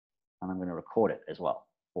and I'm going to record it as well.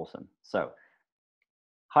 Awesome. So,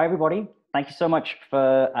 hi everybody. Thank you so much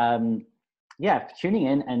for for tuning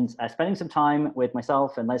in and spending some time with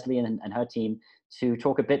myself and Leslie and her team to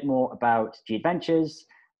talk a bit more about G Adventures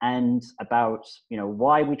and about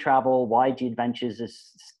why we travel, why G Adventures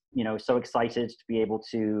is so excited to be able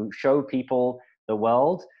to show people the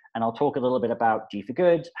world. And I'll talk a little bit about G for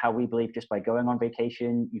Good, how we believe just by going on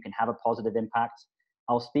vacation you can have a positive impact.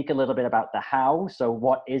 I'll speak a little bit about the how. So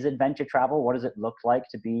what is adventure travel? What does it look like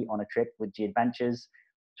to be on a trip with G Adventures?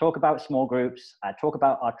 Talk about small groups, talk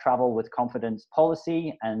about our travel with confidence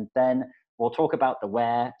policy, and then we'll talk about the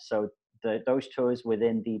where. So those tours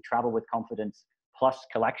within the Travel with Confidence Plus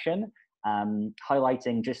collection,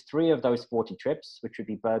 highlighting just 3 of those 40 trips, which would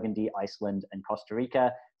be Burgundy, Iceland, and Costa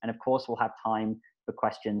Rica. And of course, we'll have time for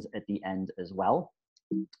questions at the end as well.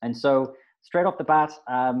 And so straight off the bat,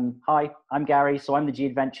 hi, I'm Gary. So I'm the G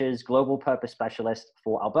Adventures Global Purpose Specialist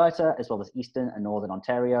for Alberta, as well as Eastern and Northern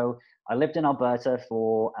Ontario. I lived in Alberta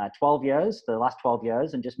for 12 years, the last 12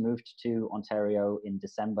 years, and just moved to Ontario in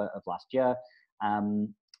December of last year.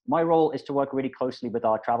 My role is to work really closely with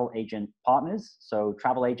our travel agent partners, so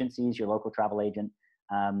travel agencies, your local travel agent,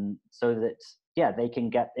 so that they can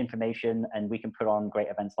get information and we can put on great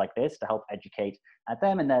events like this to help educate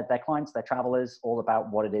them and their clients, their travelers, all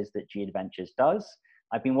about what it is that G Adventures does.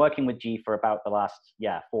 I've been working with G for about the last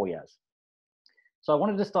 4 years. So I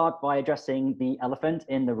wanted to start by addressing the elephant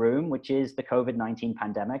in the room, which is the COVID-19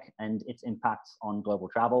 pandemic and its impacts on global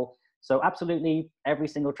travel. So absolutely, every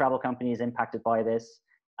single travel company is impacted by this.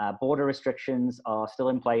 Border restrictions are still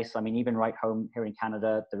in place. I mean, even right home here in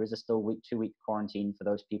Canada, there is a still 2-week quarantine for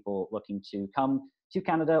those people looking to come to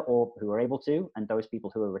Canada or who are able to, and those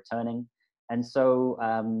people who are returning. And so,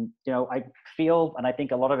 I feel, and I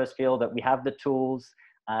think a lot of us feel that we have the tools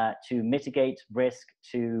to mitigate risk,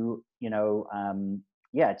 to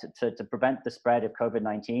prevent the spread of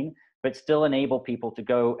COVID-19, but still enable people to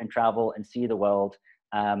go and travel and see the world.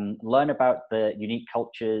 Learn about the unique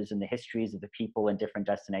cultures and the histories of the people in different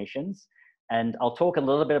destinations. And I'll talk a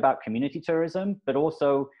little bit about community tourism, but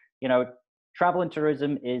also, travel and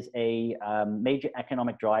tourism is a major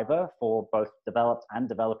economic driver for both developed and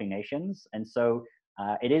developing nations. And so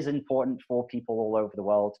it is important for people all over the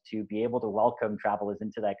world to be able to welcome travelers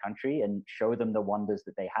into their country and show them the wonders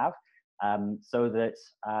that they have. So that,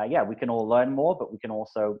 we can all learn more, but we can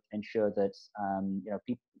also ensure that,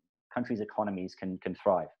 countries' economies can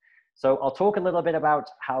thrive. So I'll talk a little bit about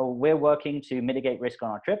how we're working to mitigate risk on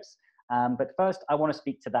our trips. But first, I want to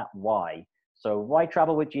speak to that why. So why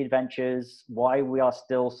travel with G Adventures? Why we are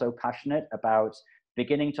still so passionate about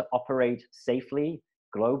beginning to operate safely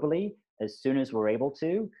globally as soon as we're able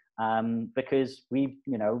to, because we,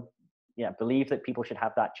 believe that people should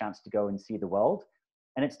have that chance to go and see the world.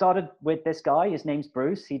 And it started with this guy. His name's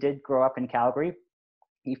Bruce. He did grow up in Calgary.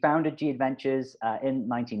 He founded G Adventures in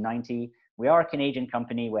 1990. We are a Canadian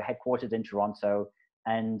company. We're headquartered in Toronto.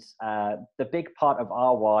 And the big part of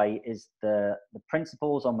our why is the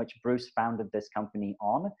principles on which Bruce founded this company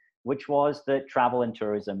on, which was that travel and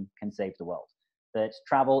tourism can save the world. That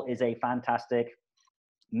travel is a fantastic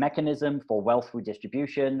mechanism for wealth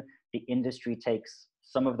redistribution. The industry takes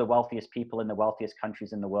some of the wealthiest people in the wealthiest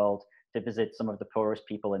countries in the world to visit some of the poorest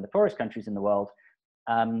people in the poorest countries in the world.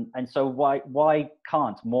 And so why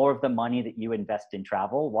can't more of the money that you invest in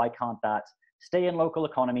travel, why can't that stay in local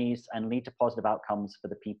economies and lead to positive outcomes for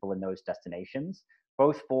the people in those destinations,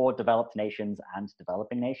 both for developed nations and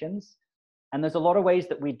developing nations? And there's a lot of ways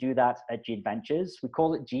that we do that at G Adventures. We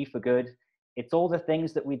call it G for Good. It's all the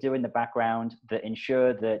things that we do in the background that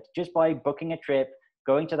ensure that just by booking a trip,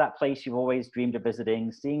 going to that place you've always dreamed of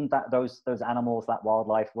visiting, seeing those animals, that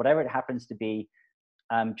wildlife, whatever it happens to be,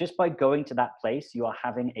 just by going to that place, you are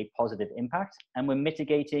having a positive impact, and we're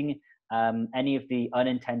mitigating any of the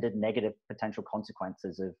unintended negative potential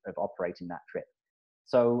consequences of operating that trip.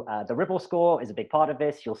 So the Ripple score is a big part of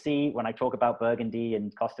this. You'll see when I talk about Burgundy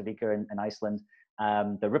and Costa Rica and Iceland,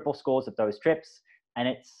 the Ripple scores of those trips, and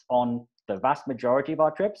it's on the vast majority of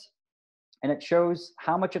our trips. And it shows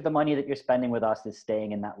how much of the money that you're spending with us is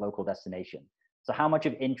staying in that local destination. So how much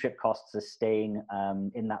of in-trip costs is staying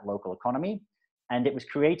in that local economy. And it was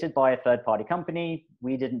created by a third-party company.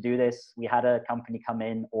 We didn't do this. We had a company come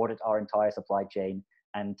in, audit our entire supply chain,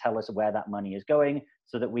 and tell us where that money is going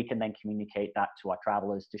so that we can then communicate that to our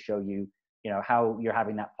travelers to show you, how you're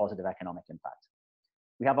having that positive economic impact.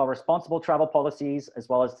 We have our responsible travel policies as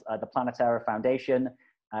well as the Planetara Foundation.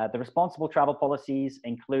 The responsible travel policies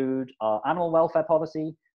include our animal welfare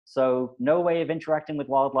policy. So no way of interacting with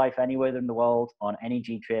wildlife anywhere in the world on any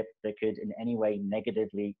G trip that could in any way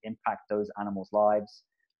negatively impact those animals' lives.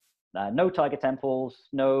 no tiger temples,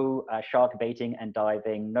 no shark baiting and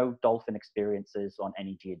diving, no dolphin experiences on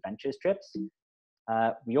any G Adventures trips.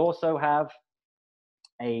 We also have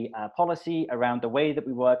a policy around the way that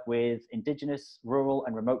we work with indigenous, rural,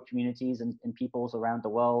 and remote communities and peoples around the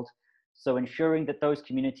world. So ensuring that those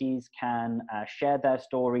communities can share their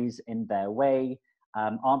stories in their way,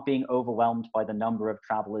 aren't being overwhelmed by the number of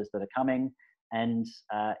travelers that are coming. And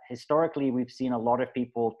historically, we've seen a lot of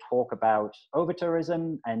people talk about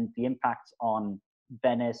over-tourism and the impact on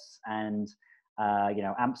Venice and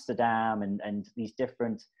Amsterdam and these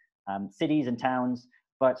different cities and towns.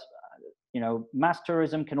 But mass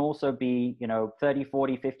tourism can also be 30,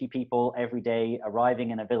 40, 50 people every day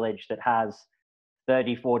arriving in a village that has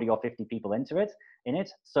 30, 40, or 50 people in it.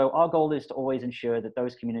 So our goal is to always ensure that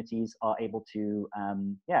those communities are able to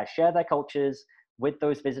share their cultures with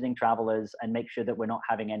those visiting travelers and make sure that we're not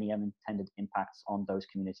having any unintended impacts on those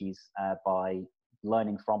communities by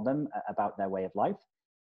learning from them about their way of life.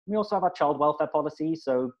 We also have our child welfare policy.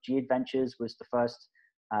 So G Adventures was the first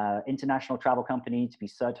international travel company to be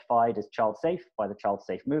certified as child safe by the Child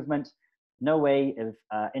Safe Movement. No way of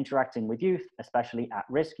interacting with youth, especially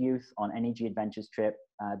at-risk youth, on any G Adventures trip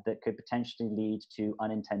that could potentially lead to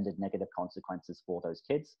unintended negative consequences for those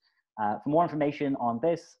kids. For more information on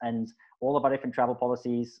this and all of our different travel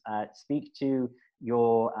policies, speak to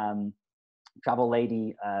your travel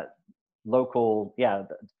lady, local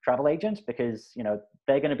travel agent, because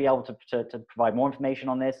they're going to be able to provide more information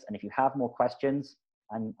on this. And if you have more questions,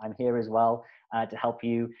 I'm here as well to help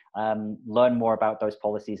you learn more about those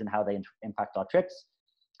policies and how they impact our trips.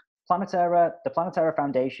 Planeterra, the Planeterra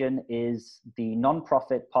Foundation is the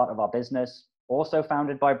non-profit part of our business, also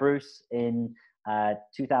founded by Bruce in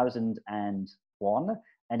 2001.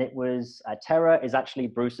 And it was, Terra is actually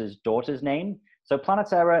Bruce's daughter's name. So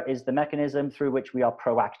Planeterra is the mechanism through which we are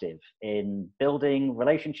proactive in building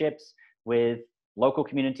relationships with local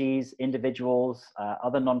communities, individuals,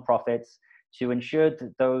 other nonprofits, to ensure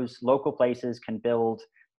that those local places can build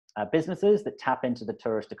businesses that tap into the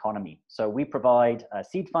tourist economy. So we provide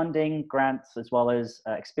seed funding, grants, as well as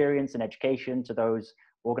experience and education to those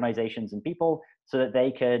organizations and people so that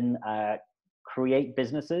they can create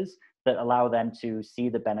businesses that allow them to see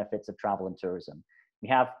the benefits of travel and tourism. We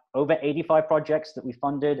have over 85 projects that we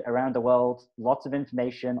funded around the world, lots of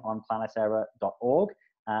information on planeterra.org.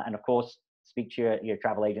 And of course, speak to your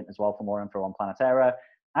travel agent as well for more info on Planeterra.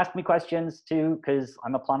 Ask me questions too, because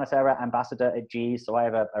I'm a Planeterra ambassador at G, so I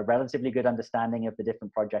have a relatively good understanding of the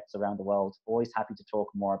different projects around the world. Always happy to talk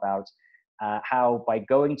more about how by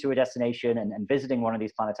going to a destination and visiting one of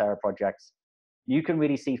these Planeterra projects, you can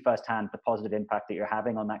really see firsthand the positive impact that you're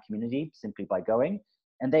having on that community simply by going.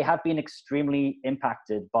 And they have been extremely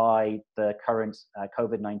impacted by the current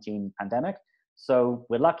COVID-19 pandemic. So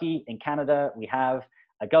we're lucky in Canada, we have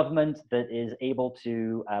a government that is able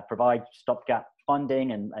to provide stopgap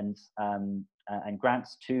funding and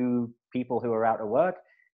grants to people who are out of work.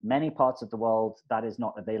 Many parts of the world, that is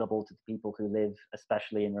not available to the people who live,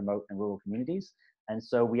 especially in remote and rural communities. And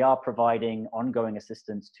so we are providing ongoing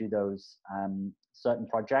assistance to those certain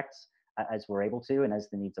projects as we're able to, and as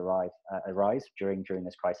the needs arise during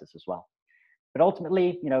this crisis as well. But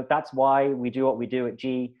ultimately, that's why we do what we do at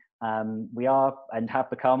G. We are and have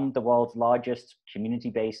become the world's largest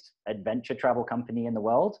community-based adventure travel company in the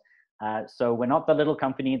world. So we're not the little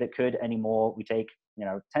company that could anymore. We take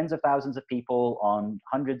tens of thousands of people on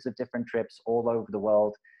hundreds of different trips all over the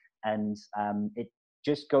world. And it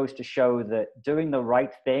just goes to show that doing the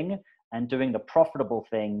right thing and doing the profitable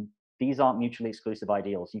thing, these aren't mutually exclusive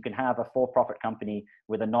ideals. You can have a for-profit company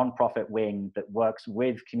with a non-profit wing that works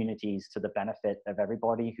with communities to the benefit of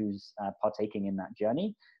everybody who's partaking in that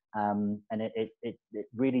journey. And it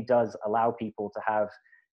really does allow people to have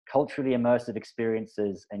culturally immersive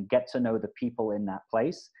experiences and get to know the people in that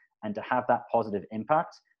place and to have that positive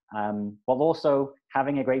impact, while also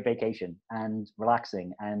having a great vacation and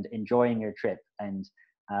relaxing and enjoying your trip and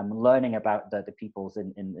learning about the peoples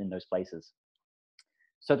in those places.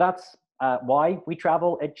 So that's why we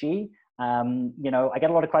travel at G. I get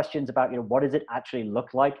a lot of questions about, what does it actually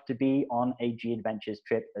look like to be on a G Adventures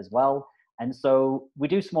trip as well? And so we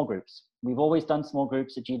do small groups. We've always done small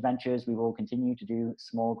groups at G Adventures. We will continue to do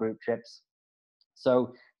small group trips.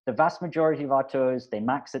 So the vast majority of our tours, they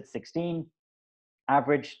max at 16,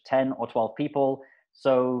 average 10 or 12 people.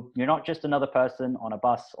 So you're not just another person on a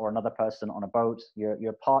bus or another person on a boat.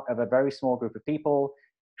 You're part of a very small group of people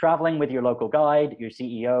traveling with your local guide, your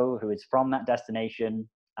CEO, who is from that destination.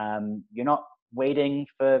 You're not waiting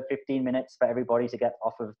for 15 minutes for everybody to get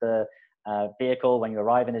off of the vehicle when you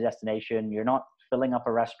arrive in a destination. You're not filling up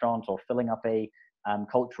a restaurant or filling up a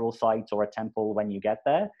cultural site or a temple when you get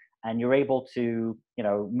there. and you're able to, you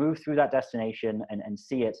know, move through that destination and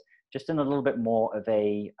see it just in a little bit more of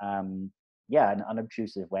a, yeah, an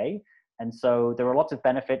unobtrusive way. And so there are lots of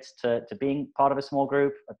benefits to being part of a small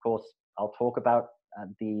group. Of course, I'll talk about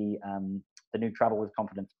the new Travel with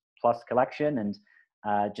Confidence Plus collection and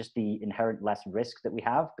just the inherent less risk that we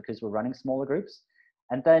have because we're running smaller groups.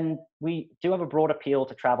 And then we do have a broad appeal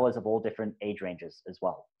to travelers of all different age ranges as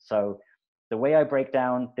well. So the way I break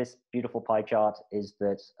down this beautiful pie chart is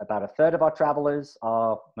that about a third of our travelers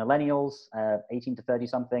are millennials, 18 to 30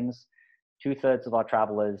 somethings. 2/3 of our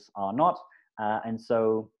travelers are not. And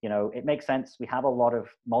so, you know, it makes sense. We have a lot of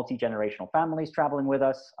multi-generational families traveling with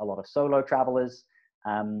us, a lot of solo travelers.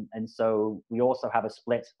 And so we also have a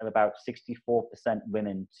split of about 64%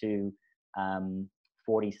 women to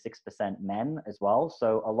 46% men as well.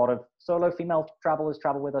 So a lot of solo female travelers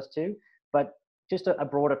travel with us too, but just a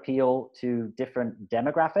broad appeal to different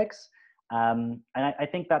demographics. And I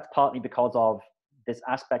think that's partly because of this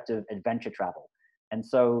aspect of adventure travel. And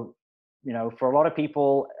so, you know, for a lot of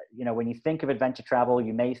people, you know, when you think of adventure travel,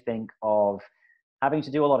 you may think of having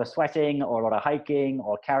to do a lot of sweating or a lot of hiking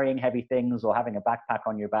or carrying heavy things or having a backpack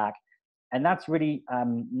on your back. And that's really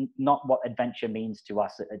not what adventure means to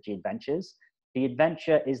us at G Adventures. The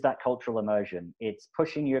adventure is that cultural immersion. It's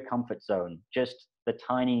pushing your comfort zone just the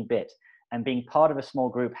tiny bit. And being part of a small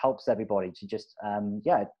group helps everybody to just,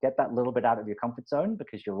 yeah, get that little bit out of your comfort zone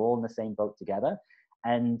because you're all in the same boat together.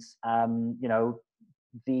 And, you know,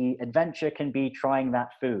 the adventure can be trying that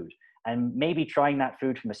food and maybe trying that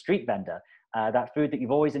food from a street vendor, that food that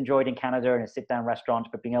you've always enjoyed in Canada in a sit-down restaurant,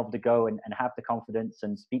 but being able to go and have the confidence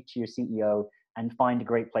and speak to your CEO and find a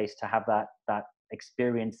great place to have that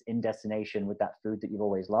experience in destination with that food that you've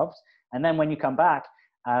always loved. And then when you come back,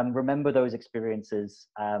 remember those experiences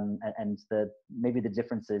and maybe the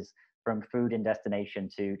differences from food in destination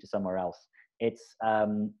to somewhere else. It's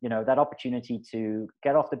you know, that opportunity to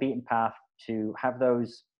get off the beaten path, to have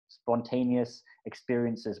those spontaneous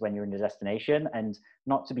experiences when you're in a destination, and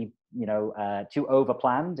not to be, you know, too over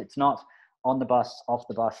planned. It's not on the bus, off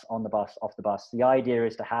the bus, on the bus, off the bus. The idea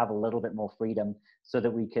is to have a little bit more freedom so that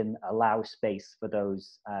we can allow space for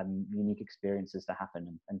those unique experiences to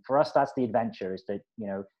happen. And for us, that's the adventure, is that, you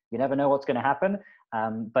know, you never know what's going to happen,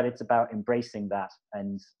 but it's about embracing that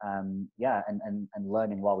and yeah, and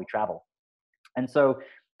learning while we travel. And so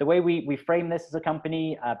the way we frame this as a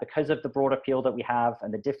company, because of the broad appeal that we have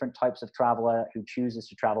and the different types of traveler who chooses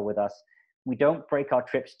to travel with us, we don't break our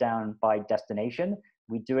trips down by destination.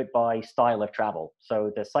 We do it by style of travel.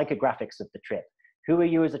 So the psychographics of the trip. Who are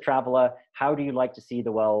you as a traveler? How do you like to see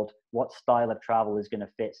the world? What style of travel is going to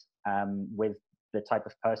fit with the type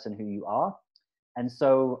of person who you are? And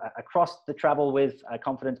so across the Travel with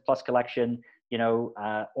Confidence Plus collection, you know,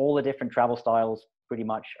 all the different travel styles pretty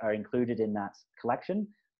much are included in that collection.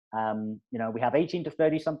 You know, we have 18 to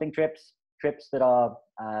 30 something trips that are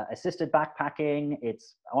assisted backpacking.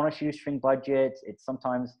 It's on a shoestring budget. It's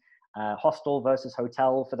sometimes hostel versus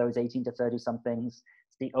hotel for those 18 to 30 somethings.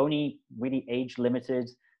 It's the only really age limited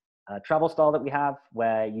travel style that we have,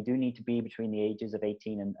 where you do need to be between the ages of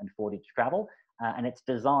 18 and 40 to travel. And it's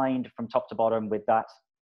designed from top to bottom with that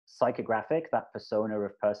psychographic, that persona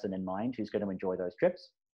of person in mind who's going to enjoy those trips.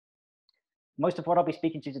 Most of what I'll be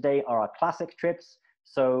speaking to today are our classic trips.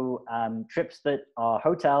 So trips that are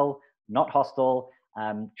hotel, not hostel,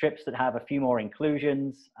 trips that have a few more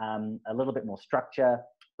inclusions, a little bit more structure,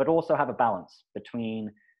 but also have a balance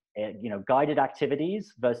between you know, guided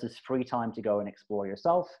activities versus free time to go and explore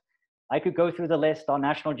yourself. I could go through the list. Our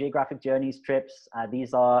National Geographic Journeys trips,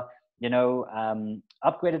 these are, you know,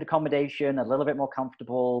 upgraded accommodation, a little bit more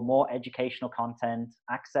comfortable, more educational content,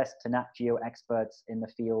 access to Nat Geo experts in the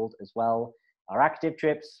field as well. Our active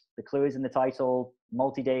trips, the clue is in the title,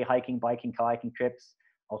 multi-day hiking, biking, kayaking trips.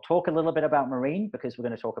 I'll talk a little bit about marine because we're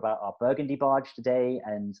going to talk about our Burgundy barge today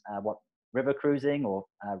and what river cruising or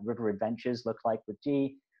river adventures look like with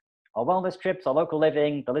G. Our wellness trips, our local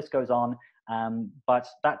living, the list goes on. But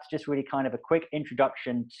that's just really kind of a quick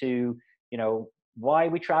introduction to, you know, why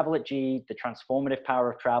we travel at G, the transformative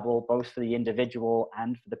power of travel, both for the individual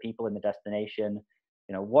and for the people in the destination.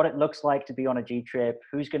 You know, what it looks like to be on a G trip,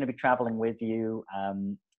 who's going to be traveling with you,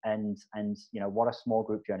 and you know, what a small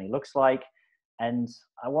group journey looks like. And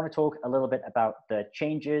I want to talk a little bit about the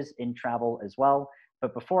changes in travel as well.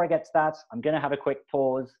 But before I get to that, I'm going to have a quick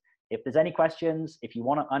pause. If there's any questions, if you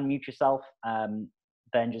want to unmute yourself,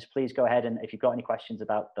 then just please go ahead. And if you've got any questions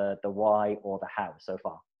about the why or the how so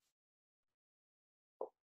far.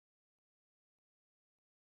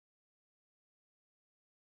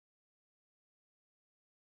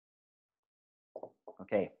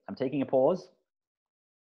 Okay, I'm taking a pause.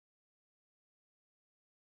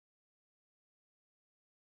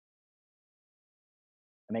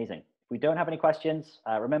 Amazing. If we don't have any questions,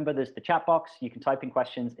 remember there's the chat box. You can type in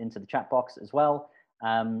questions into the chat box as well,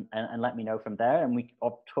 and let me know from there. And we,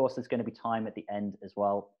 of course, there's going to be time at the end as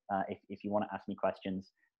well if you want to ask me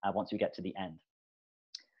questions once we get to the end.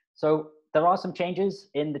 So there are some changes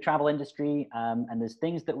in the travel industry, and there's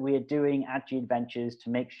things that we're doing at G Adventures to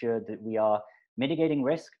make sure that we are mitigating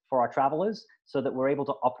risk for our travelers so that we're able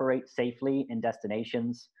to operate safely in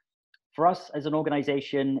destinations. For us as an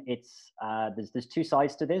organization, it's there's two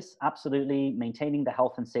sides to this. Absolutely maintaining the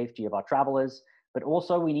health and safety of our travelers, but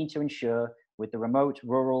also we need to ensure with the remote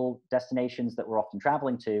rural destinations that we're often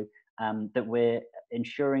traveling to, that we're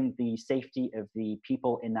ensuring the safety of the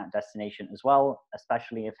people in that destination as well,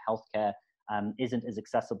 especially if healthcare isn't as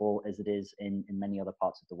accessible as it is in many other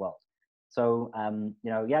parts of the world. So,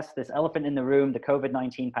 you know, yes, this elephant in the room, the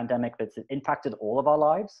COVID-19 pandemic that's impacted all of our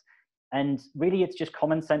lives. And really, it's just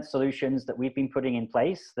common sense solutions that we've been putting in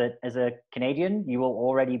place that as a Canadian, you will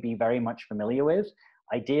already be very much familiar with.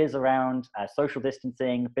 Ideas around social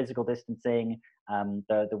distancing, physical distancing,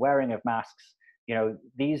 the wearing of masks. You know,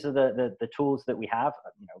 these are the tools that we have,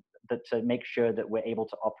 you know, that to make sure that we're able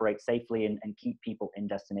to operate safely and keep people in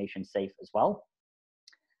destination safe as well.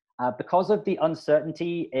 Because of the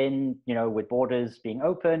uncertainty in, you know, with borders being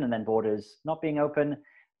open and then borders not being open,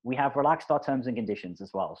 we have relaxed our terms and conditions as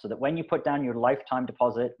well. So that when you put down your lifetime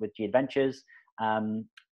deposit with G Adventures,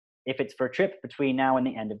 if it's for a trip between now and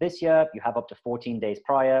the end of this year, you have up to 14 days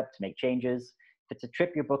prior to make changes. If it's a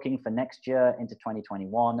trip you're booking for next year into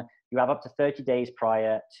 2021, you have up to 30 days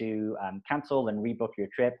prior to cancel and rebook your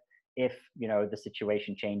trip if, you know, the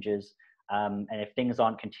situation changes and if things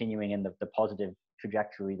aren't continuing in the positive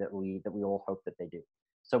trajectory that we all hope that they do.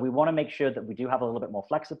 So we want to make sure that we do have a little bit more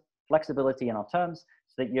flexibility in our terms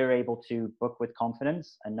so that you're able to book with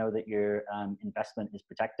confidence and know that your investment is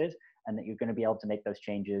protected and that you're going to be able to make those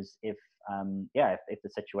changes if the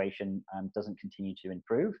situation doesn't continue to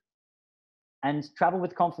improve. And travel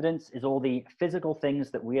with confidence is all the physical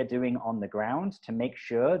things that we are doing on the ground to make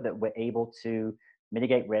sure that we're able to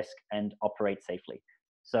mitigate risk and operate safely.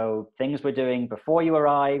 So things we're doing before you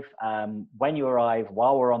arrive, when you arrive,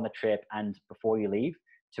 while we're on the trip, and before you leave,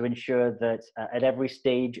 to ensure that at every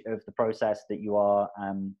stage of the process that you are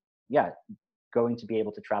going to be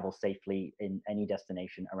able to travel safely in any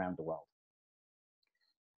destination around the world.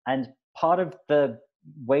 And part of the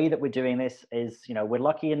way that we're doing this is, you know, we're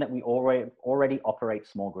lucky in that we already operate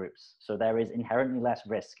small groups. So there is inherently less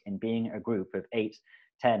risk in being a group of 8,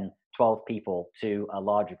 10, 12 people to a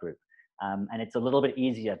larger group. And it's a little bit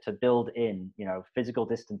easier to build in, you know, physical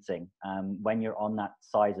distancing when you're on that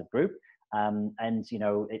size of group. And, you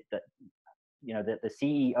know, the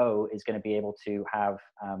CEO is going to be able to have,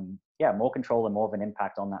 more control and more of an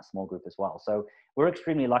impact on that small group as well. So we're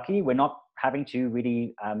extremely lucky. We're not having to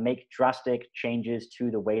really make drastic changes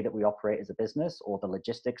to the way that we operate as a business or the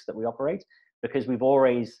logistics that we operate, because we've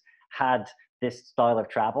always had this style of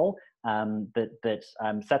travel that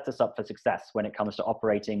sets us up for success when it comes to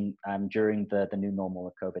operating during the new normal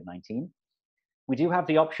of COVID-19. We do have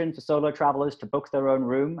the option for solo travelers to book their own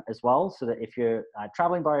room as well, so that if you're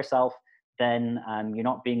traveling by yourself, then you're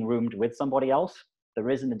not being roomed with somebody else. There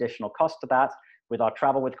is an additional cost to that. With our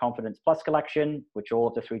Travel with Confidence Plus collection, which all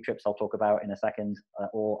of the 3 trips I'll talk about in a second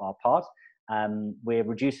all are part, we're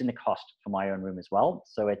reducing the cost for my own room as well.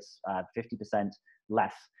 So it's 50%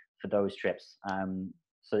 less for those trips,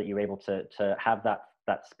 so that you're able to have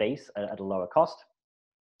that space at a lower cost.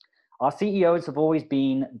 Our CEOs have always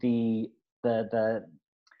been the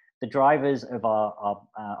drivers of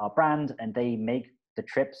our brand, and they make the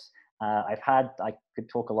trips. I could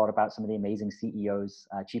talk a lot about some of the amazing CEOs,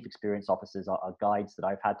 chief experience officers, our guides that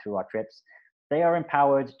I've had through our trips. They are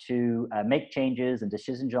empowered to make changes and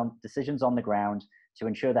decisions on the ground to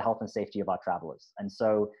ensure the health and safety of our travelers. And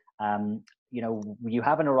so, you know, you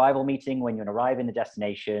have an arrival meeting when you arrive in the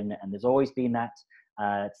destination, and there's always been that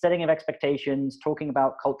setting of expectations, talking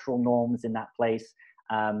about cultural norms in that place,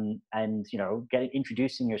 and, you know,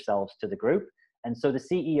 introducing yourselves to the group. And so the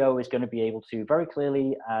CEO is going to be able to very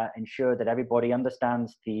clearly ensure that everybody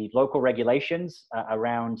understands the local regulations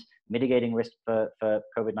around mitigating risk for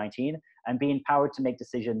COVID-19 and be empowered to make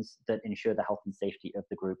decisions that ensure the health and safety of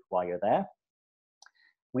the group while you're there.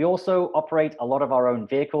 We also operate a lot of our own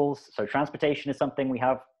vehicles. So transportation is something we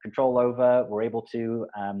have control over. We're able to,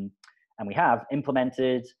 and we have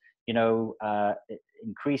implemented, you know,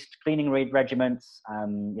 increased cleaning rate regiments,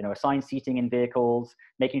 you know, assigned seating in vehicles,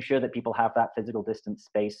 making sure that people have that physical distance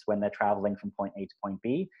space when they're traveling from point A to point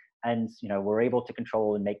B. And, you know, we're able to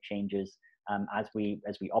control and make changes as we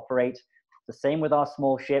operate. The same with our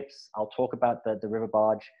small ships. I'll talk about the river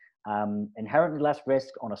barge Inherently less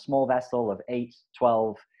risk on a small vessel of 8,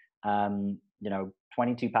 12,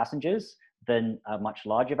 22 passengers than a much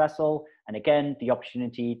larger vessel. And again, the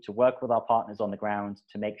opportunity to work with our partners on the ground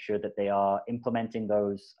to make sure that they are implementing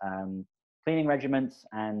those cleaning regimens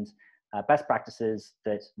and best practices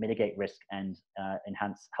that mitigate risk and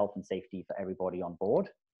enhance health and safety for everybody on board.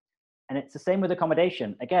 And it's the same with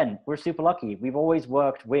accommodation. Again, we're super lucky. We've always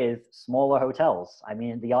worked with smaller hotels. I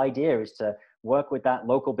mean, the idea is to work with that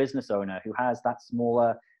local business owner who has that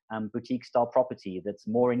smaller boutique style property that's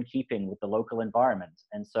more in keeping with the local environment.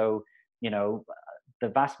 And so, the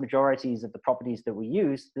vast majorities of the properties that we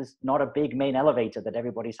use, there's not a big main elevator that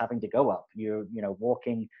everybody's having to go up. You're,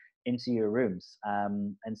 walking into your rooms.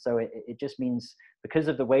 And so it just means, because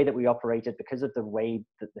of the way that we operate it, because of the way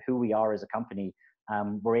that who we are as a company,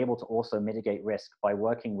 we're able to also mitigate risk by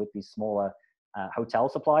working with these smaller hotel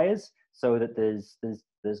suppliers, so that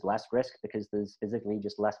there's less risk because there's physically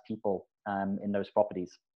just less people in those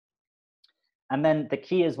properties. And then the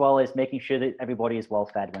key as well is making sure that everybody is well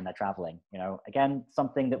fed when they're traveling. Again,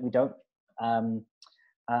 something that we don't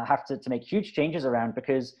have to make huge changes around,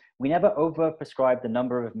 because we never over-prescribe the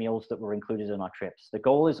number of meals that were included in our trips. The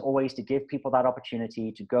goal is always to give people that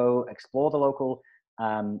opportunity to go explore the local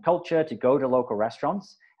culture, to go to local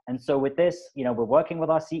restaurants. And so with this, we're working with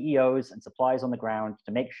our CEOs and suppliers on the ground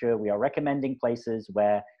to make sure we are recommending places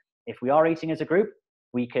where, if we are eating as a group,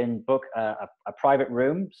 we can book a private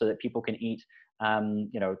room so that people can eat,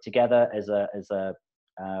 together as a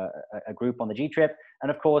group on the G trip. And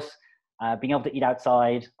of course, being able to eat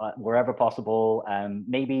outside wherever possible,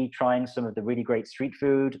 maybe trying some of the really great street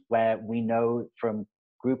food, where we know from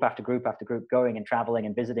group after group after group going and traveling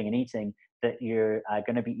and visiting and eating that you're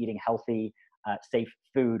going to be eating healthy, safe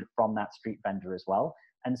food from that street vendor as well.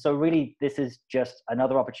 And so really, this is just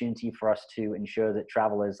another opportunity for us to ensure that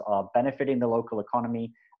travelers are benefiting the local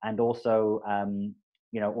economy, and also,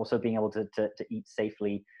 also being able to eat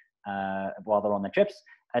safely while they're on their trips.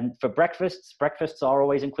 And for breakfasts are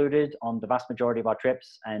always included on the vast majority of our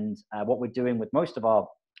trips. And what we're doing with most of our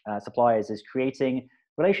suppliers is creating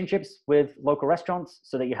relationships with local restaurants,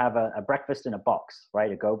 so that you have a breakfast in a box,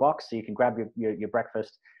 right? A go box, so you can grab your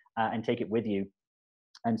breakfast and take it with you.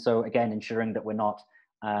 And so again, ensuring that we're not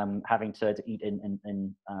having to eat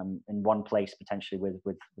in one place, potentially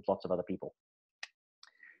with lots of other people.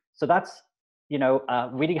 So that's a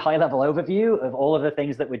really high level overview of all of the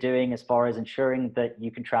things that we're doing as far as ensuring that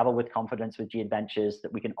you can travel with confidence with G Adventures,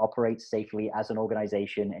 that we can operate safely as an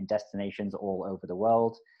organization in destinations all over the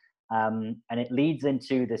world. And it leads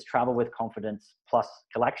into this Travel with Confidence Plus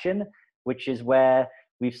collection, which is where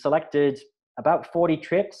we've selected about 40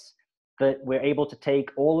 trips that we're able to take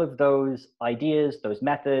all of those ideas, those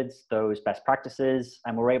methods, those best practices,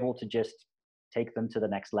 and we're able to just take them to the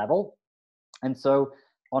next level. And so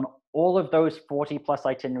on all of those 40 plus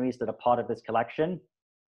itineraries that are part of this collection,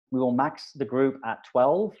 we will max the group at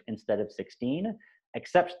 12 instead of 16,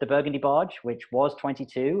 except the Burgundy Barge, which was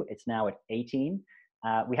 22, it's now at 18.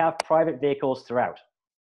 We have private vehicles throughout.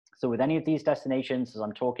 So with any of these destinations, as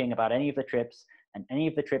I'm talking about any of the trips and any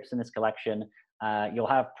of the trips in this collection, you'll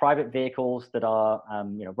have private vehicles that are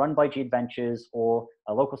run by G Adventures or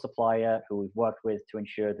a local supplier who we've worked with to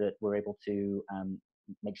ensure that we're able to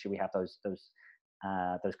make sure we have those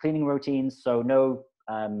cleaning routines. So no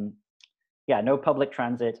public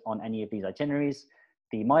transit on any of these itineraries.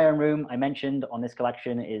 The My Own Room I mentioned on this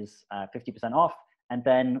collection is 50% off. And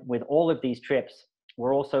then with all of these trips,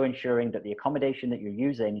 we're also ensuring that the accommodation that you're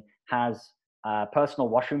using has personal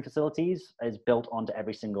washroom facilities is built onto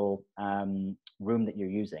every single room that you're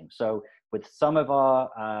using. So with some of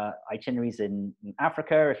our itineraries in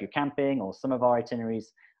Africa, if you're camping, or some of our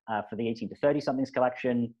itineraries for the 18 to 30 somethings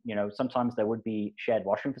collection, sometimes there would be shared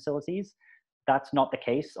washroom facilities. That's not the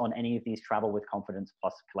case on any of these Travel with Confidence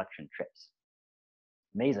Plus collection trips.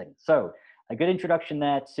 Amazing. So a good introduction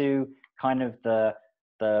there to kind of the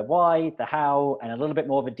why, the how, and a little bit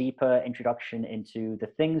more of a deeper introduction into the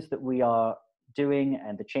things that we are doing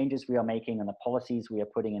and the changes we are making and the policies we are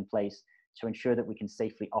putting in place to ensure that we can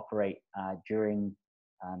safely operate during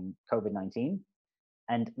COVID-19.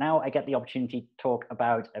 And now I get the opportunity to talk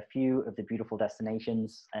about a few of the beautiful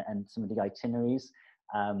destinations and some of the itineraries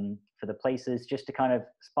for the places, just to kind of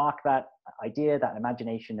spark that idea, that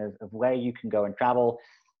imagination of where you can go and travel.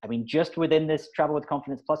 I mean, just within this Travel with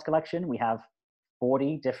Confidence Plus collection, we have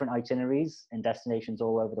 40 different itineraries in destinations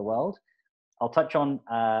all over the world. I'll touch on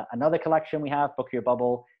another collection we have, Book Your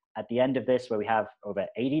Bubble, at the end of this, where we have over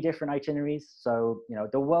 80 different itineraries. So,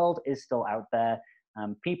 the world is still out there.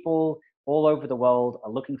 People all over the world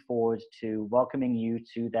are looking forward to welcoming you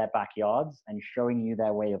to their backyards and showing you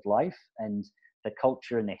their way of life. And the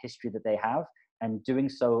culture and the history that they have, and doing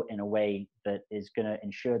so in a way that is going to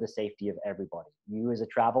ensure the safety of everybody, you as a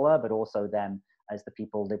traveler, but also them as the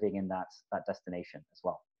people living in that destination as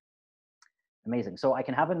well. Amazing. So I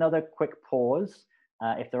can have another quick pause.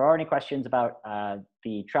 If there are any questions about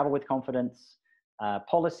the Travel with Confidence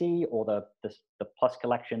policy or the Plus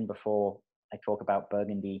collection before I talk about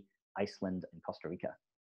Burgundy, Iceland, and Costa Rica.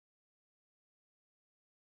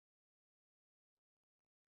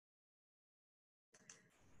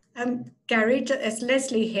 Gary, it's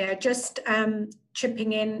Leslie here, just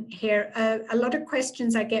chipping in here. A lot of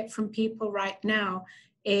questions I get from people right now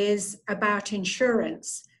is about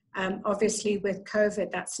insurance. Obviously with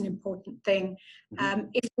COVID, that's an important thing.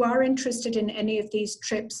 If you are interested in any of these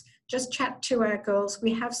trips, just chat to our girls.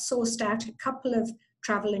 We have sourced out a couple of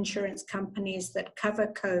travel insurance companies that cover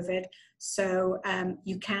COVID, so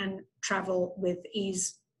you can travel with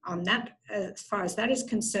ease on that, as far as that is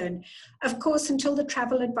concerned. Of course, until the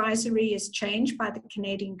travel advisory is changed by the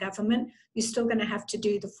Canadian government, you're still going to have to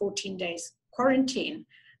do the 14 days quarantine.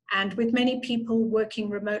 And with many people working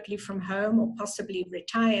remotely from home or possibly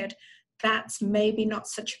retired, that's maybe not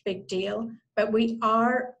such a big deal. But we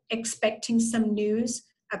are expecting some news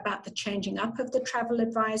about the changing up of the travel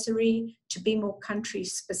advisory to be more country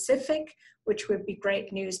specific, which would be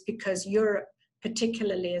great news because Europe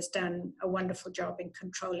particularly has done a wonderful job in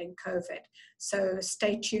controlling COVID. So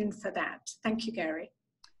stay tuned for that. Thank you, Gary.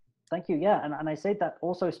 Thank you. Yeah, and I say that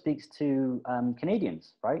also speaks to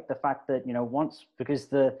Canadians, right? The fact that, you know, because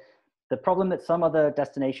the problem that some other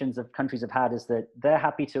destinations of countries have had is that they're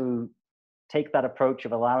happy to take that approach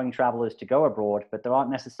of allowing travelers to go abroad, but there aren't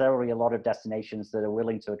necessarily a lot of destinations that are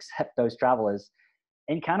willing to accept those travelers.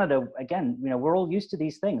 In Canada, again, you know, we're all used to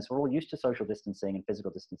these things. We're all used to social distancing and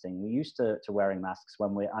physical distancing. We're used to wearing masks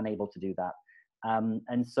when we're unable to do that.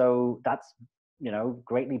 And so that's, you know,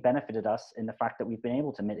 greatly benefited us in the fact that we've been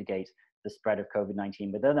able to mitigate the spread of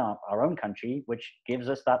COVID-19 within our own country, which gives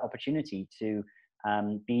us that opportunity to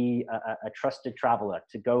be a trusted traveler,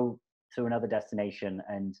 to go to another destination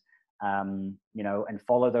and, you know, and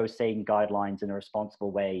follow those same guidelines in a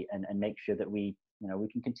responsible way and make sure that we, you know, we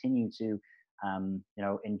can continue to, you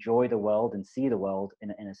know, enjoy the world and see the world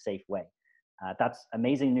in a safe way. That's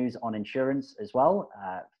amazing news on insurance as well.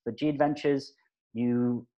 For G Adventures,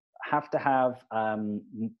 you have to have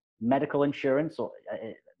medical insurance or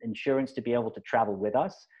insurance to be able to travel with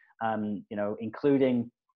us, you know,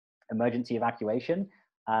 including emergency evacuation,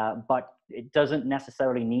 but it doesn't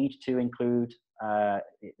necessarily need to include,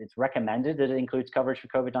 it's recommended that it includes coverage for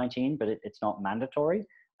COVID-19, but it's not mandatory.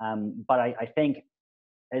 But I think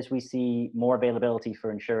as we see more availability for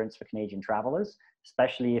insurance for Canadian travelers,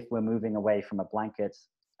 especially if we're moving away from a blanket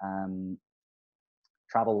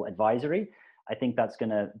travel advisory, I think that's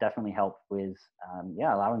going to definitely help with,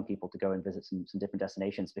 yeah, allowing people to go and visit some different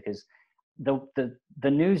destinations, because the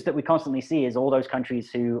news that we constantly see is all those countries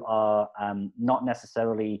who are not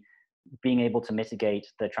necessarily being able to mitigate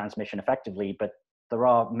the transmission effectively, but there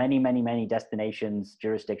are many destinations,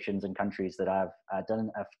 jurisdictions, and countries that have done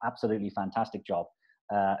an absolutely fantastic job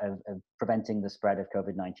of preventing the spread of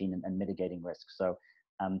COVID-19 and mitigating risks. So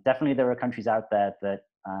definitely there are countries out there that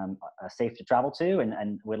are safe to travel to,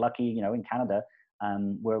 and we're lucky, you know, in Canada,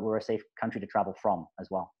 we're a safe country to travel from as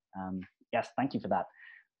well. Yes, thank you for that.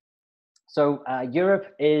 So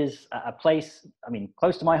Europe is a place, I mean,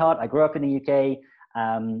 close to my heart. I grew up in the UK,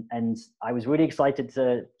 and I was really excited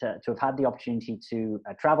to have had the opportunity to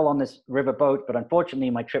travel on this river boat, but unfortunately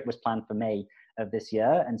my trip was planned for May of this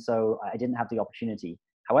year, and so I didn't have the opportunity.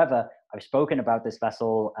 However, I've spoken about this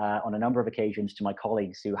vessel on a number of occasions to my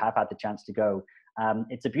colleagues who have had the chance to go.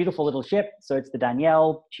 It's a beautiful little ship. So it's the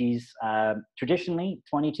Danielle. She's traditionally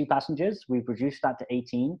 22 passengers. We've reduced that to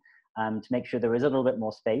 18 to make sure there is a little bit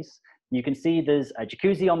more space. You can see there's a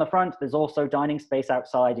jacuzzi on the front. There's also dining space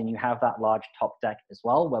outside, and you have that large top deck as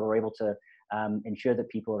well, where we're able to ensure that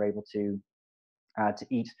people are able to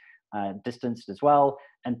eat distanced as well.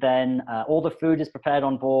 And then all the food is prepared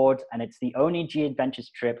on board, and it's the only G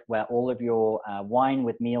Adventures trip where all of your wine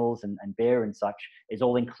with meals and beer and such is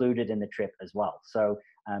all included in the trip as well. So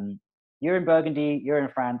you're in Burgundy, you're in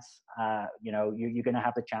France, you know, you're going to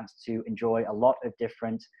have the chance to enjoy a lot of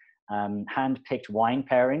different hand-picked wine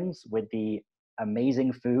pairings with the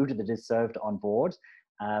amazing food that is served on board.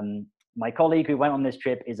 My colleague who went on this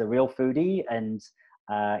trip is a real foodie, and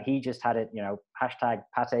he just had it, you know, hashtag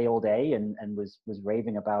pate all day, and was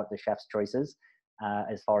raving about the chef's choices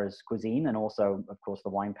as far as cuisine, and also, of course, the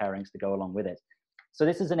wine pairings to go along with it. So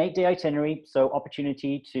this is an 8-day itinerary, so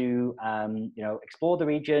opportunity to, you know, explore the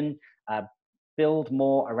region, build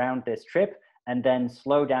more around this trip, and then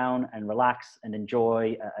slow down and relax and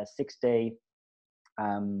enjoy a 6-day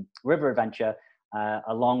river adventure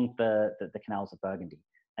along the canals of Burgundy.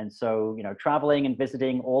 And so, you know, traveling and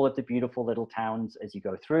visiting all of the beautiful little towns as you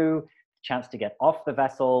go through, chance to get off the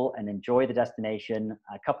vessel and enjoy the destination.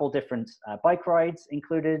 A couple different bike rides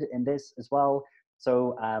included in this as well.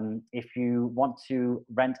 So if you want to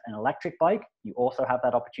rent an electric bike, you also have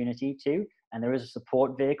that opportunity too. And there is a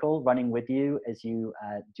support vehicle running with you as you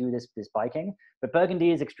do this biking. But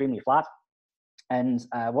Burgundy is extremely flat. And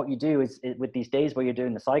what you do is with these days where you're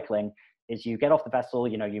doing the cycling is you get off the vessel,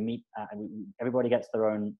 you know, you meet, everybody gets their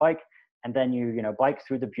own bike, and then you know, bike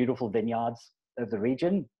through the beautiful vineyards of the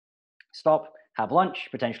region, stop, have lunch,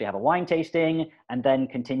 potentially have a wine tasting, and then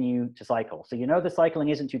continue to cycle. So you know the cycling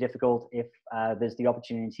isn't too difficult if there's the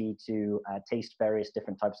opportunity to taste various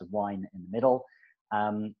different types of wine in the middle.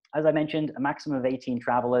 As I mentioned, a maximum of 18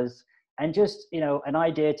 travelers, and just, you know, an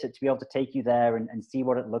idea to be able to take you there and see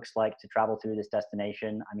what it looks like to travel through this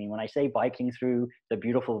destination. I mean, when I say biking through the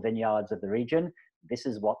beautiful vineyards of the region, this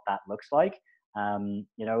is what that looks like. You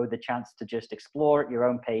know, the chance to just explore at your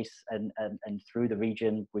own pace and through the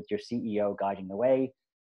region with your CEO guiding the way.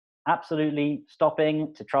 Absolutely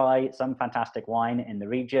stopping to try some fantastic wine in the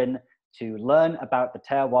region, to learn about the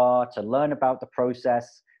terroir, to learn about the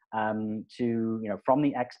process, to, you know, from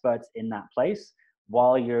the experts in that place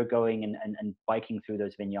while you're going and biking through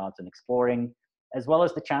those vineyards and exploring, as well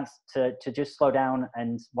as the chance to just slow down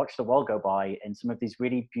and watch the world go by in some of these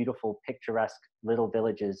really beautiful, picturesque little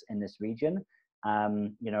villages in this region.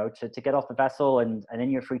 You know, to get off the vessel and in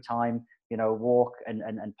your free time, you know, walk and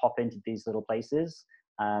pop into these little places,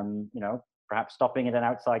 you know, perhaps stopping at an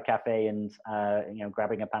outside cafe and, you know,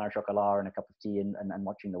 grabbing a pain au chocolat and a cup of tea and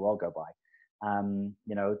watching the world go by.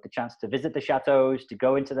 You know, the chance to visit the chateaus, to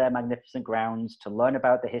go into their magnificent grounds, to learn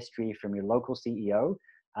about the history from your local CEO,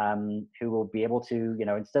 who will be able to, you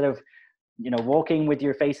know, instead of, you know, walking with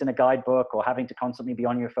your face in a guidebook or having to constantly be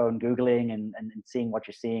on your phone Googling and seeing what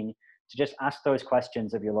you're seeing, to just ask those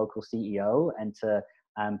questions of your local CEO and to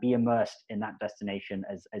be immersed in that destination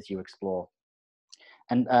as you explore.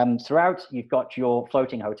 And throughout, you've got your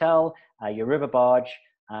floating hotel, your river barge,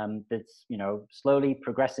 that's, you know, slowly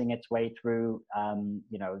progressing its way through,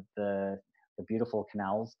 you know, the beautiful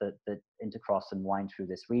canals that intercross and wind through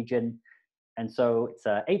this region. And so it's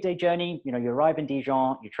an 8-day journey. You know, you arrive in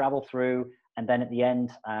Dijon, you travel through, and then at the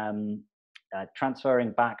end,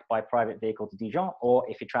 transferring back by private vehicle to Dijon, or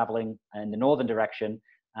if you're traveling in the northern direction,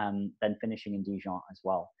 then finishing in Dijon as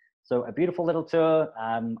well. So a beautiful little tour.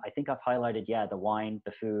 I think I've highlighted, yeah, the wine,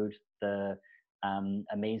 the food, the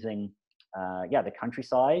amazing, yeah, the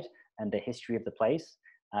countryside and the history of the place.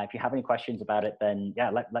 If you have any questions about it, then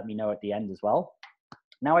yeah, let me know at the end as well.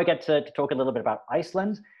 Now I get to talk a little bit about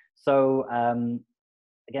Iceland. So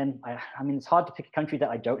again, I mean, it's hard to pick a country that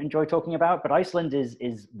I don't enjoy talking about, but Iceland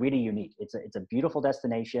is really unique. It's a beautiful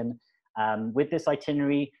destination. With this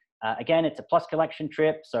itinerary, again, it's a plus collection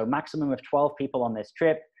trip, so maximum of 12 people on this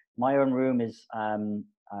trip. My own room is going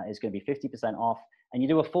to be 50% off, and you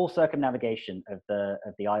do a full circumnavigation of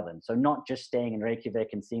the island. So not just staying in Reykjavik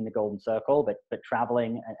and seeing the Golden Circle, but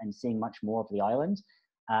traveling and seeing much more of the island.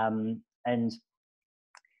 And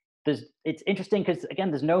it's interesting because,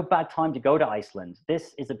 again, there's no bad time to go to Iceland.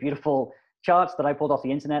 This is a beautiful chart that I pulled off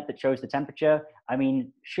the internet that shows the temperature. I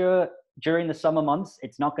mean, sure, during the summer months,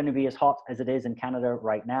 it's not going to be as hot as it is in Canada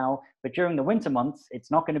right now, but during the winter months,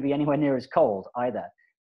 it's not going to be anywhere near as cold either.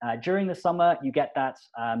 During the summer, you get that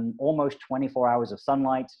almost 24 hours of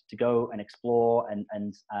sunlight to go and explore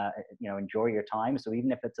and you know, enjoy your time. So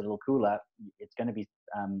even if it's a little cooler, it's going to be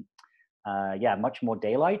yeah, much more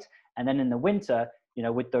daylight. And then in the winter, you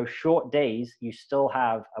know, with those short days, you still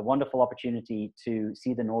have a wonderful opportunity to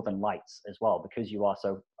see the northern lights as well, because you are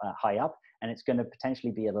so high up, and it's going to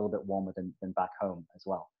potentially be a little bit warmer than back home as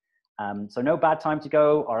well. So no bad time to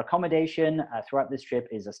go. Our accommodation throughout this trip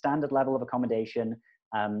is a standard level of accommodation.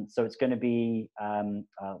 So it's going to be,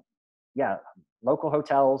 yeah, local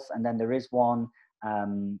hotels. And then there is one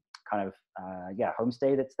kind of, yeah,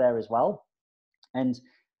 homestay that's there as well. And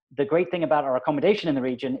the great thing about our accommodation in the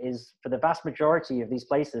region is, for the vast majority of these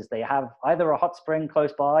places, they have either a hot spring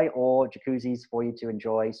close by or jacuzzis for you to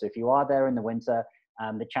enjoy. So if you are there in the winter,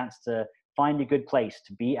 the chance to find a good place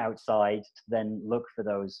to be outside, to then look for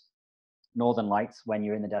those northern lights when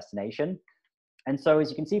you're in the destination. And so as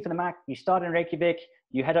you can see from the map, you start in Reykjavik,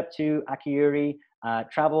 you head up to Akureyri,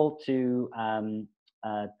 travel to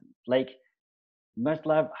Lake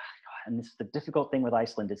Myrtlav, and this is the difficult thing with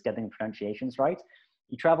Iceland, is getting the pronunciations right.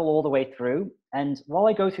 You travel all the way through, and while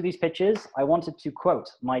I go through these pictures, I wanted to quote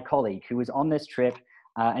my colleague who was on this trip,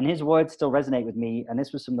 and his words still resonate with me, and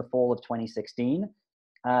this was from the fall of 2016.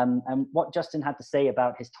 And what Justin had to say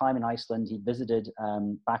about his time in Iceland, he visited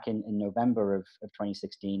back in November of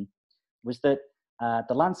 2016, was that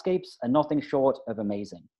the landscapes are nothing short of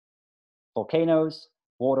amazing. Volcanoes,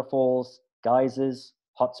 waterfalls, geysers,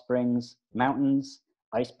 hot springs, mountains,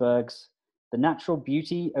 icebergs. The natural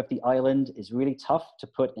beauty of the island is really tough to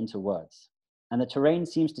put into words, and the terrain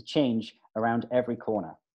seems to change around every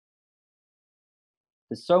corner.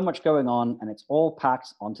 There's so much going on, and it's all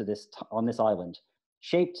packed onto on this island,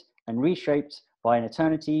 shaped and reshaped by an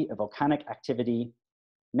eternity of volcanic activity.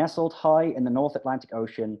 Nestled high in the North Atlantic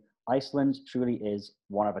Ocean, Iceland truly is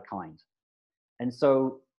one of a kind. And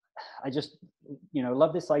so I just,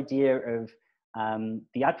 love this idea of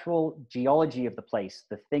the actual geology of the place.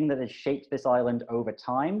 The thing that has shaped this island over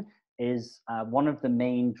time is one of the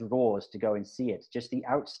main draws to go and see it. Just the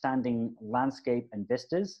outstanding landscape and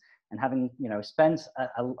vistas, and having spent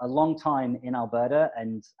a long time in Alberta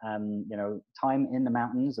and time in the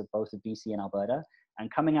mountains of both of BC and Alberta, and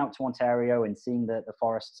coming out to Ontario and seeing the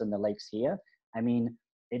forests and the lakes here. I mean,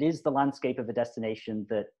 it is the landscape of a destination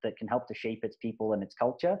that can help to shape its people and its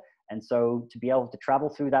culture. And so to be able to travel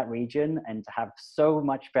through that region and to have so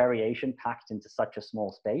much variation packed into such a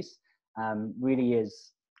small space really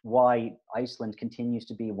is why Iceland continues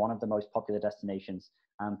to be one of the most popular destinations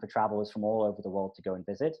for travelers from all over the world to go and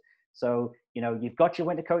visit. So, you've got your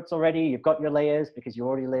winter coats already, you've got your layers because you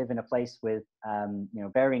already live in a place with,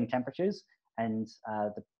 varying temperatures. And,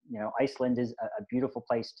 Iceland is a beautiful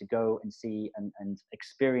place to go and see and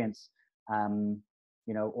experience, some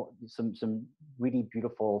really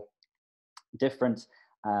beautiful, different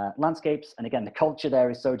landscapes. And again, the culture there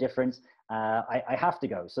is so different. I have to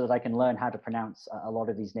go so that I can learn how to pronounce a lot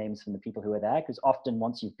of these names from the people who are there, because often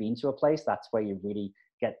once you've been to a place, that's where you really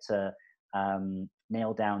get to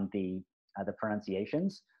nail down the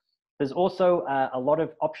pronunciations. There's also a lot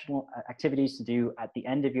of optional activities to do at the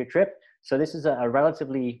end of your trip. So this is a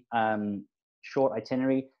relatively short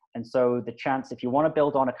itinerary. And so the chance, if you want to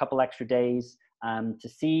build on a couple extra days to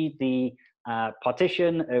see the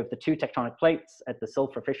partition of the two tectonic plates at the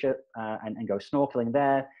Silfra Fissure and go snorkeling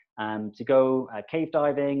there, to go cave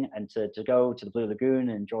diving, and to go to the Blue Lagoon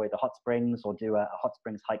and enjoy the hot springs, or do a hot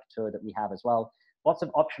springs hike tour that we have as well. Lots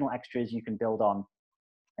of optional extras you can build on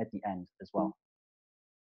at the end as well.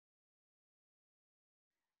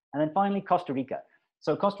 And then finally, Costa Rica.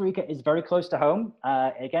 So Costa Rica is very close to home.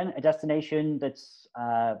 Again, a destination that's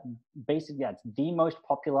basically, it's the most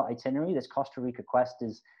popular itinerary. This Costa Rica Quest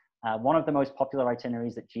is one of the most popular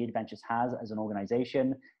itineraries that G Adventures has as an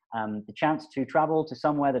organization. The chance to travel to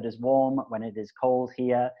somewhere that is warm when it is cold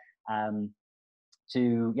here,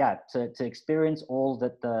 to experience all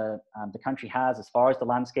that the country has as far as the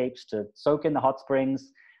landscapes, to soak in the hot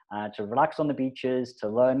springs, to relax on the beaches, to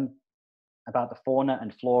learn about the fauna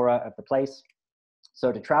and flora of the place.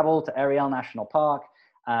 So to travel to Ariel National Park,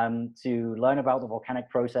 to learn about the volcanic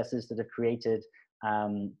processes that have created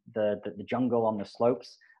the jungle on the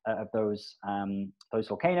slopes of those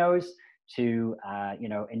volcanoes, to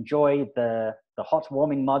enjoy the hot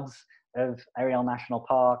warming muds of Ariel National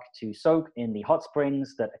Park, to soak in the hot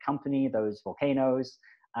springs that accompany those volcanoes,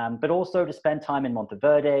 but also to spend time in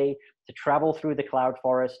Monteverde, to travel through the cloud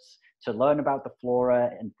forests, to learn about the flora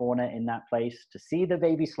and fauna in that place, to see the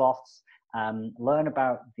baby sloths, learn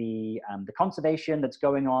about the conservation that's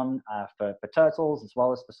going on for turtles as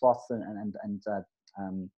well as for sloths, and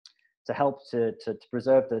to help to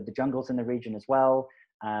preserve the jungles in the region as well.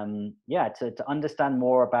 To understand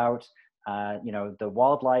more about the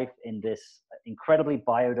wildlife in this incredibly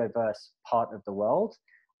biodiverse part of the world,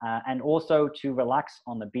 and also to relax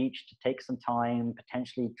on the beach, to take some time,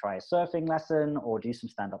 potentially try a surfing lesson or do some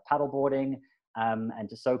stand-up paddleboarding, and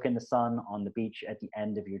to soak in the sun on the beach at the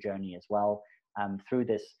end of your journey as well, through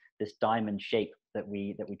this diamond shape that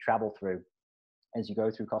we travel through as you go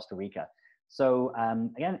through Costa Rica. So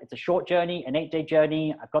again, it's a short journey, an 8-day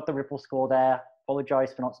journey. I've got the Ripple score there.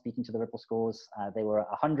 Apologize for not speaking to the Ripple scores. They were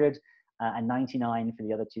 100 and 99 for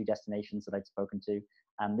the other two destinations that I'd spoken to.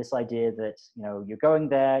 This idea that you're going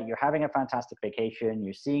there, you're having a fantastic vacation,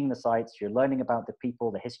 you're seeing the sights, you're learning about the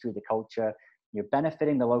people, the history, the culture, you're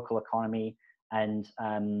benefiting the local economy, and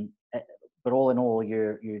but all in all,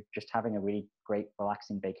 you're just having a really great,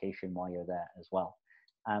 relaxing vacation while you're there as well.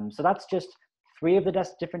 So that's just 3 of the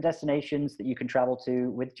different destinations that you can travel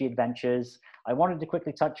to with G Adventures. I wanted to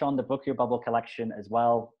quickly touch on the Book Your Bubble collection as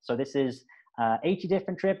well. So this is 80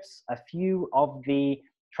 different trips, a few of the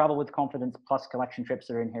Travel with Confidence Plus collection trips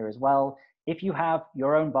are in here as well. If you have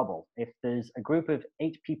your own bubble, if there's a group of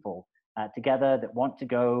 8 people together that want to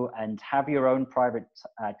go and have your own private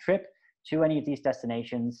trip to any of these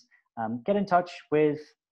destinations, get in touch with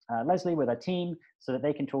Leslie with our team so that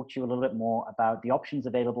they can talk to you a little bit more about the options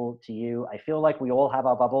available to you. I feel like we all have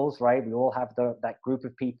our bubbles, right? We all have that group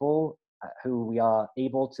of people who we are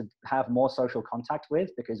able to have more social contact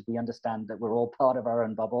with because we understand that we're all part of our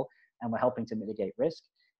own bubble and we're helping to mitigate risk.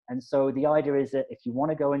 And so the idea is that if you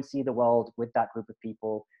want to go and see the world with that group of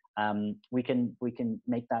people, we can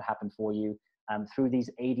make that happen for you through these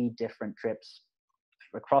 80 different trips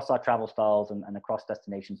across our travel styles and across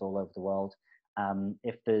destinations all over the world.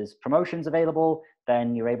 If there's promotions available,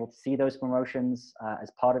 then you're able to see those promotions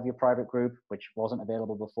as part of your private group, which wasn't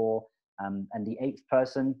available before. And the 8th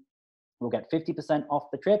person will get 50%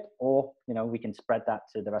 off the trip, or we can spread that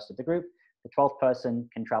to the rest of the group. The 12th person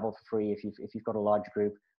can travel for free if you've got a large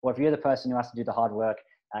group, or if you're the person who has to do the hard work,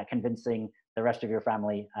 convincing the rest of your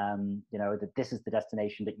family, that this is the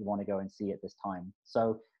destination that you want to go and see at this time.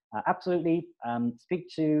 So absolutely, speak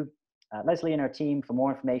to Leslie and her team for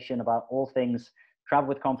more information about all things travel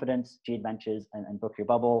with confidence, G Adventures, and book your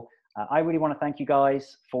bubble. I really want to thank you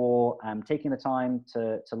guys for taking the time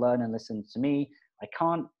to learn and listen to me. I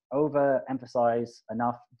can't overemphasize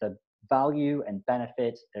enough the value and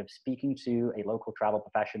benefit of speaking to a local travel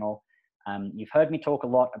professional. You've heard me talk a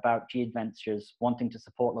lot about G Adventures wanting to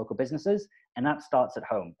support local businesses, and that starts at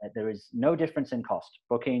home. There is no difference in cost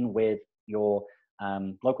booking with your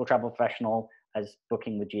local travel professional as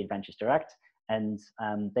booking with G Adventures Direct, and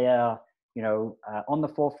they are on the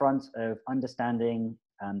forefront of understanding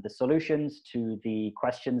the solutions to the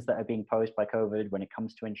questions that are being posed by COVID when it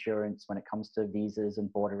comes to insurance, when it comes to visas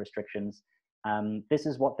and border restrictions. This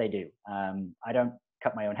is what they do. I don't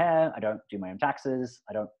cut my own hair, I don't do my own taxes,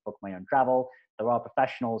 I don't book my own travel. There are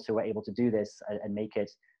professionals who are able to do this and make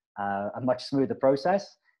it a much smoother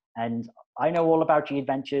process. And I know all about G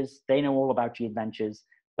Adventures, they know all about G Adventures,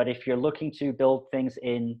 but if you're looking to build things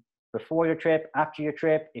in before your trip, after your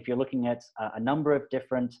trip, if you're looking at a number of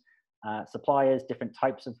different suppliers, different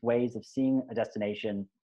types of ways of seeing a destination,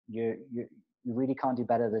 you really can't do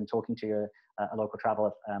better than talking to a local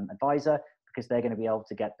travel advisor, because they're going to be able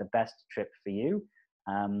to get the best trip for you.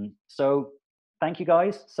 So thank you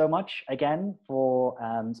guys so much again for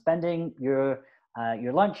spending your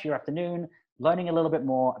lunch, your afternoon, learning a little bit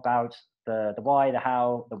more about the why, the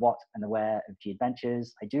how, the what, and the where of G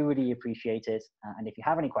Adventures. I do really appreciate it. And if you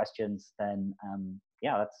have any questions, then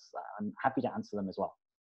yeah, I'm happy to answer them as well.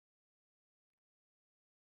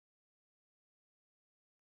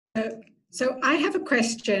 So I have a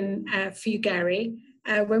question for you, Gary.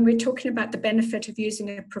 When we're talking about the benefit of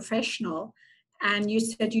using a professional, and you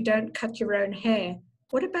said you don't cut your own hair.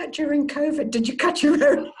 What about during COVID? Did you cut your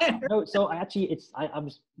own hair? No, so I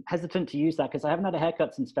was hesitant to use that because I haven't had a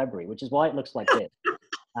haircut since February, which is why it looks like this.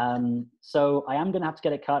 So I am going to have to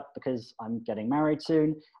get it cut because I'm getting married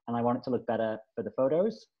soon and I want it to look better for the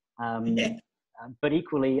photos. Yeah. But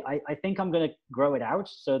equally, I think I'm going to grow it out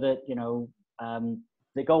so that,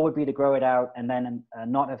 the goal would be to grow it out and then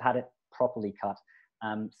not have had it properly cut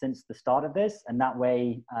since the start of this. And that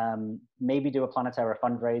way, maybe do a Planeterra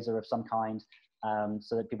fundraiser of some kind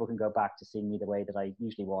so that people can go back to seeing me the way that I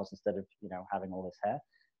usually was instead of, having all this hair.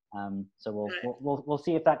 So we'll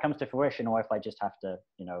see if that comes to fruition or if I just have to,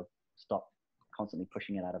 stop constantly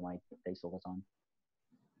pushing it out of my face all the time.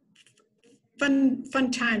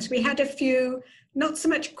 Fun times. We had a few, not so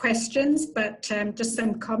much questions, but just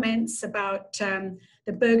some comments about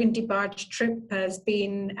the Burgundy Barge trip has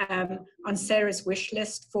been on Sarah's wish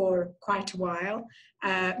list for quite a while.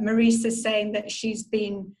 Marissa's saying that she's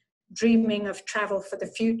been dreaming of travel for the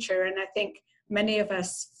future, and I think many of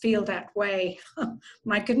us feel that way.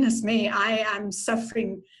 My goodness me, I am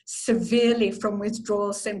suffering severely from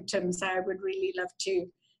withdrawal symptoms. I would really love to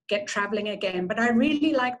get traveling again, but I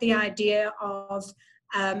really like the idea of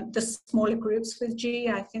the smaller groups with G.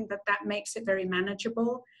 I think that makes it very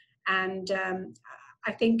manageable, and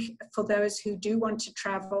I think for those who do want to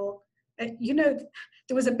travel,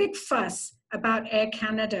 there was a big fuss about Air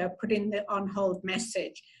Canada putting the on hold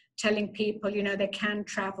message telling people, they can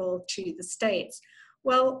travel to the States.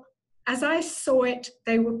 Well, as I saw it,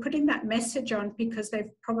 they were putting that message on because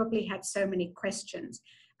they've probably had so many questions.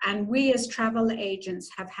 And we as travel agents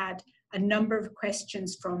have had a number of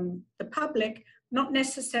questions from the public, not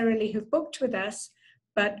necessarily who've booked with us,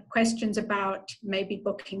 but questions about maybe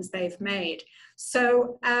bookings they've made.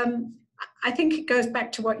 So I think it goes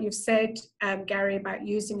back to what you've said, Gary, about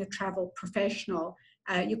using a travel professional.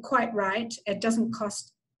 You're quite right. It doesn't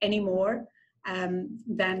cost any more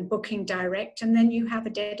than booking direct. And then you have a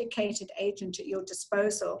dedicated agent at your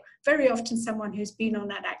disposal, very often someone who's been on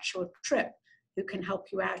that actual trip, who can help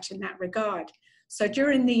you out in that regard. So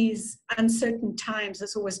during these uncertain times,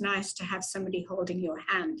 it's always nice to have somebody holding your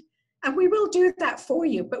hand And we will do that for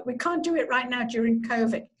you, but we can't do it right now during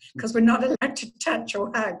COVID because we're not allowed to touch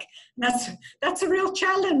or hug. And that's a real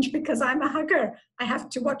challenge because I'm a hugger. I have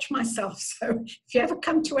to watch myself. So if you ever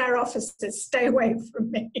come to our offices, stay away from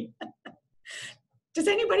me. Does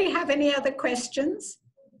anybody have any other questions?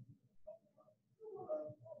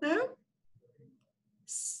 No?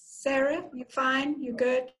 Sarah, you fine? You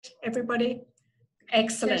good? Everybody?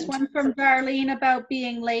 Excellent. There's one from Darlene about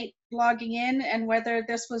being late logging in and whether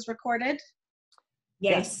this was recorded.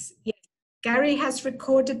 Yes, yes. Gary has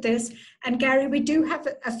recorded this. And Gary, we do have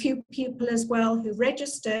a few people as well who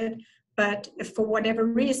registered, but for whatever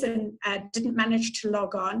reason didn't manage to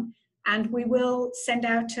log on. And we will send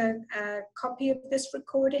out a copy of this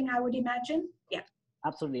recording, I would imagine. Yeah.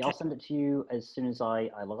 Absolutely. I'll send it to you as soon as I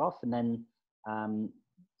log off, and then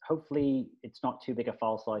hopefully it's not too big a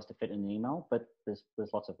file size to fit in an email, but there's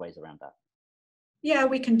lots of ways around that. Yeah,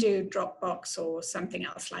 we can do Dropbox or something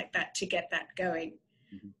else like that to get that going.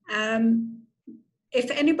 If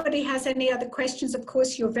anybody has any other questions, of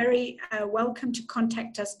course, you're very welcome to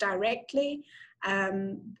contact us directly.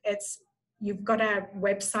 You've got our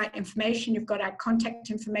website information, you've got our contact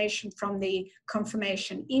information from the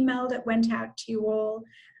confirmation email that went out to you all.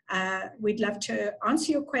 We'd love to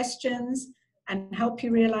answer your questions and help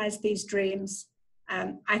you realize these dreams.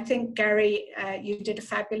 I think, Gary, you did a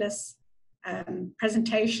fabulous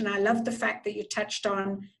presentation. I love the fact that you touched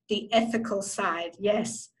on the ethical side.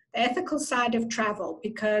 Yes, the ethical side of travel,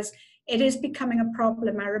 because it is becoming a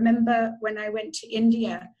problem. I remember when I went to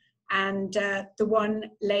India, and the one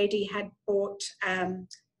lady had bought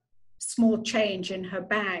small change in her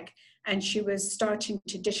bag, and she was starting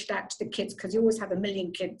to dish it out to the kids because you always have a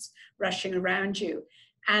million kids rushing around you.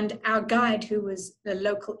 And our guide, who was the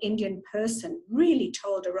local Indian person, really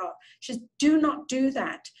told her off. She said, do not do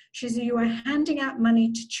that. She said, you are handing out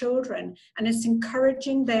money to children and it's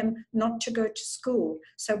encouraging them not to go to school.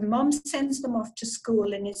 So mom sends them off to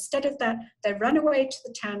school, and instead of that, they run away to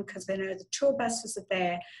the town because they know the tour buses are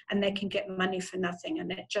there and they can get money for nothing.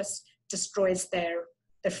 And it just destroys their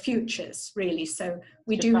futures, really. So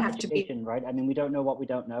we do have to be... Right? I mean, we don't know what we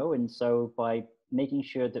don't know. And so by making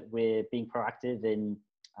sure that we're being proactive in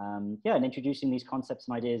and introducing these concepts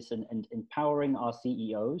and ideas and empowering our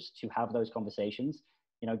CEOs to have those conversations,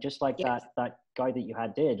 you know, just like Yes. that guy that you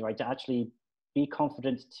had did, right? To actually be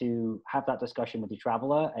confident to have that discussion with your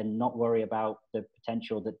traveler and not worry about the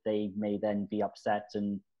potential that they may then be upset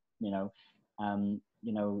and,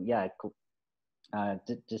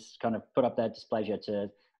 just kind of put up their displeasure to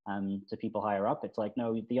people higher up. It's like,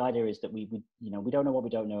 no, the idea is that we don't know what we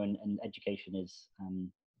don't know, and education is,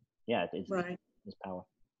 Right. is power.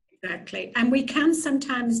 Exactly. And we can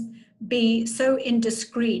sometimes be so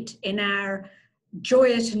indiscreet in our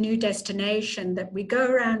joy at a new destination that we go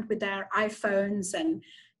around with our iPhones and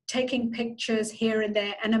taking pictures here and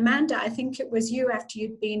there. And Amanda, I think it was you, after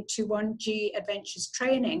you'd been to 1G Adventures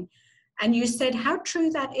training, and you said how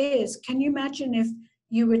true that is. Can you imagine if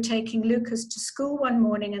you were taking Lucas to school one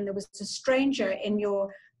morning and there was a stranger in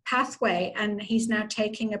your pathway and he's now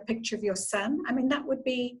taking a picture of your son? I mean, that would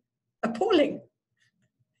be appalling.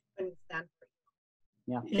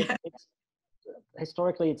 Yeah.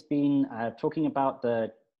 Historically, it's been talking about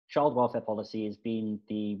the child welfare policy has been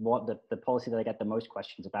the policy that I get the most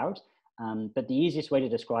questions about. But the easiest way to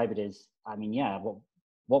describe it is, I mean,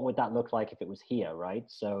 what would that look like if it was here, right?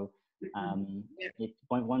 So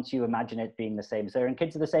once you imagine it being the same, and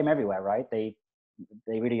kids are the same everywhere, right? They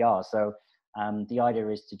really are. So the idea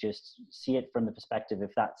is to just see it from the perspective,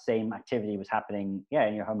 if that same activity was happening,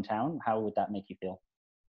 in your hometown, how would that make you feel?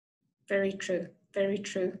 Very true. Very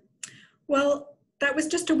true. Well, that was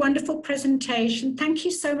just a wonderful presentation. Thank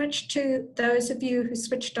you so much to those of you who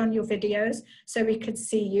switched on your videos so we could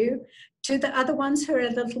see you. To the other ones who are a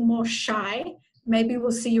little more shy, maybe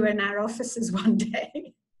we'll see you in our offices one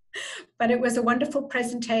day. But it was a wonderful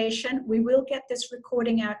presentation. We will get this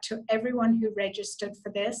recording out to everyone who registered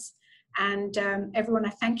for this. And everyone, I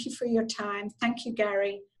thank you for your time. Thank you,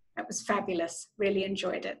 Gary. That was fabulous. Really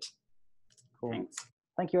enjoyed it. Cool. Thanks.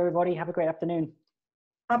 Thank you, everybody. Have a great afternoon.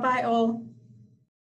 Bye-bye all.